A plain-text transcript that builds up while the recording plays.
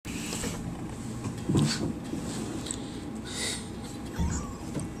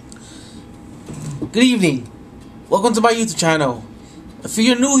Good evening. Welcome to my YouTube channel. If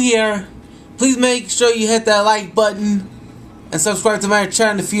you're new here, please make sure you hit that like button and subscribe to my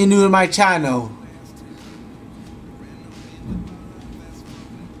channel if you're new to my channel.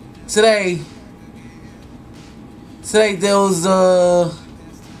 Today there was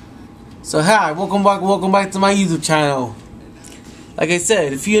so hi, welcome back to my YouTube channel. Like I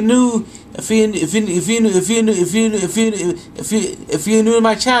said, if you're new to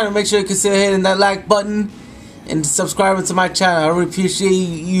my channel, make sure you consider hitting that like button and subscribing to my channel. I really appreciate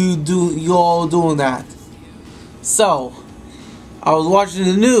you all doing that. So, I was watching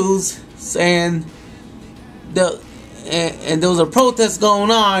the news saying there was a protest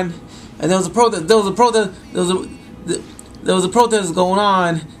going on, and there was a protest going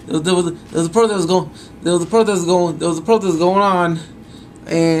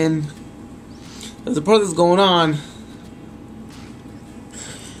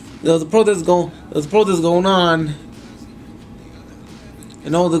on,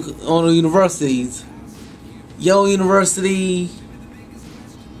 in all the universities, Yale University,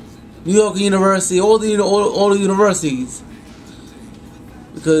 New York University, all the universities,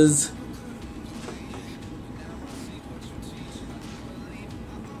 because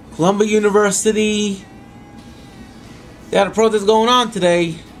Columbia University, they had a protest going on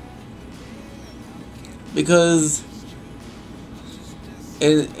today because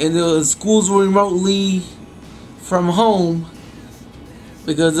and the schools were remotely from home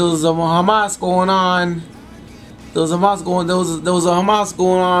because there was a Hamas going on. There was a Hamas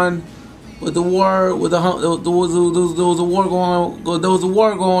going on with the war with there was a war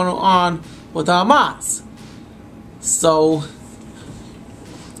going on with the Hamas. So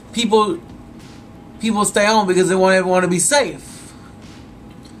people stay home because they want everyone to be safe.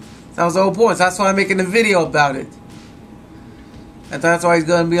 That was the whole point. So that's why I'm making a video about it. And that's why it's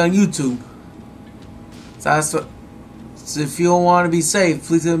gonna be on YouTube. So if you don't want to be safe,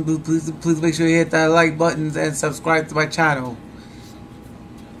 please make sure you hit that like button and subscribe to my channel.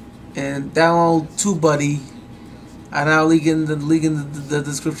 And download TubeBuddy, and I'll link in the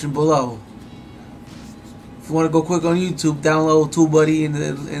description below. If you want to go quick on YouTube, download TubeBuddy and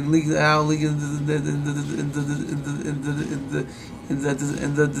link in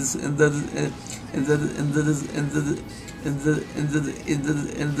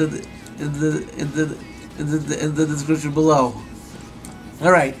the description below.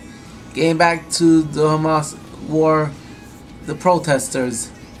 Alright, getting back to the Hamas war, the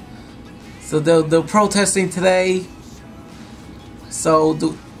protesters. So they're protesting today. So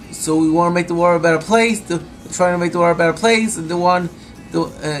we want to make the world a better place. They're trying to make the world a better place, and and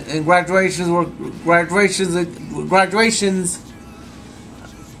graduations,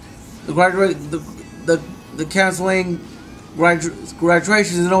 the canceling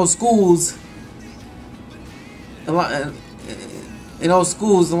graduations in all schools. A lot of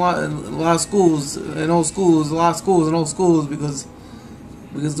schools because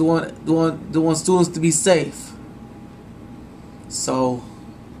they want students to be safe. So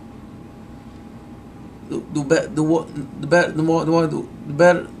the better. They want to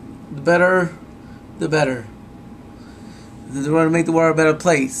make the world a better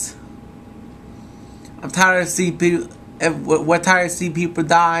place. I'm tired of seeing people. We're tired of seeing people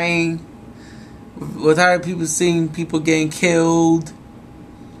dying. We're tired of seeing people getting killed.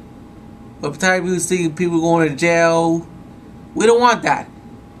 We're tired of seeing people going to jail. We don't want that.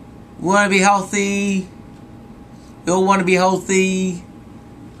 We want to be healthy. We all want to be healthy.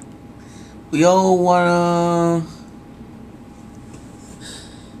 We all want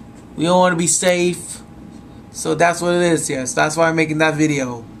to be safe. So that's what it is, yes. That's why I'm making that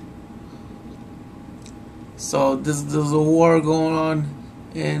video. So there's a war going on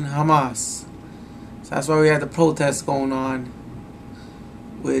in Hamas. So that's why we had the protests going on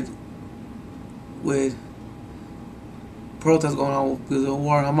with protests going on because of the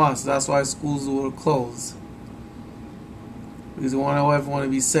war in Hamas. So that's why schools were closed. Because they want everyone to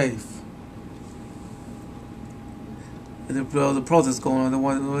be safe. And the protests going on. They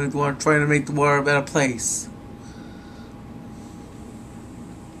want to try to make the world a better place.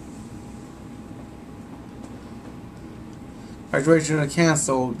 Graduation are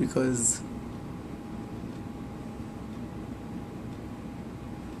canceled because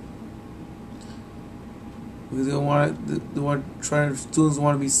they want students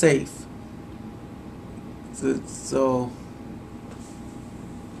want to be safe. So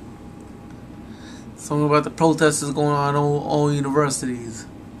something about the protests is going on in all universities.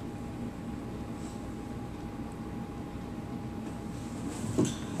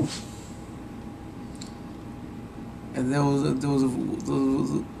 And there was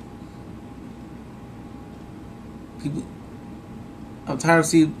people. I'm tired of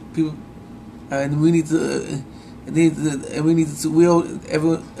seeing people, and we need to, and we need to will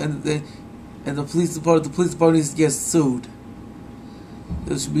everyone, and the police department. The police department needs to get sued.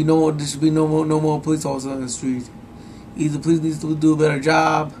 There should be no more. There should be no more police officers on the street. Either the police needs to do a better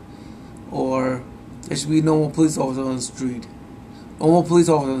job, or there should be no more police officers on the street. No more police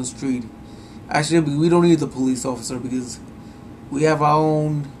officers on the street. Actually, we don't need the police officer because we have our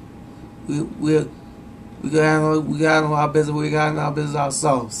own. We gotta handle our business. We gotta handle our business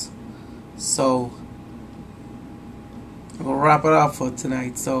ourselves. So I'm gonna wrap it up for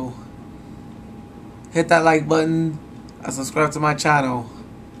tonight. So hit that like button and subscribe to my channel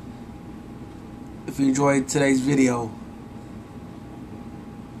if you enjoyed today's video.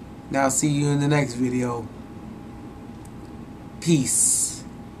 Now see you in the next video. Peace.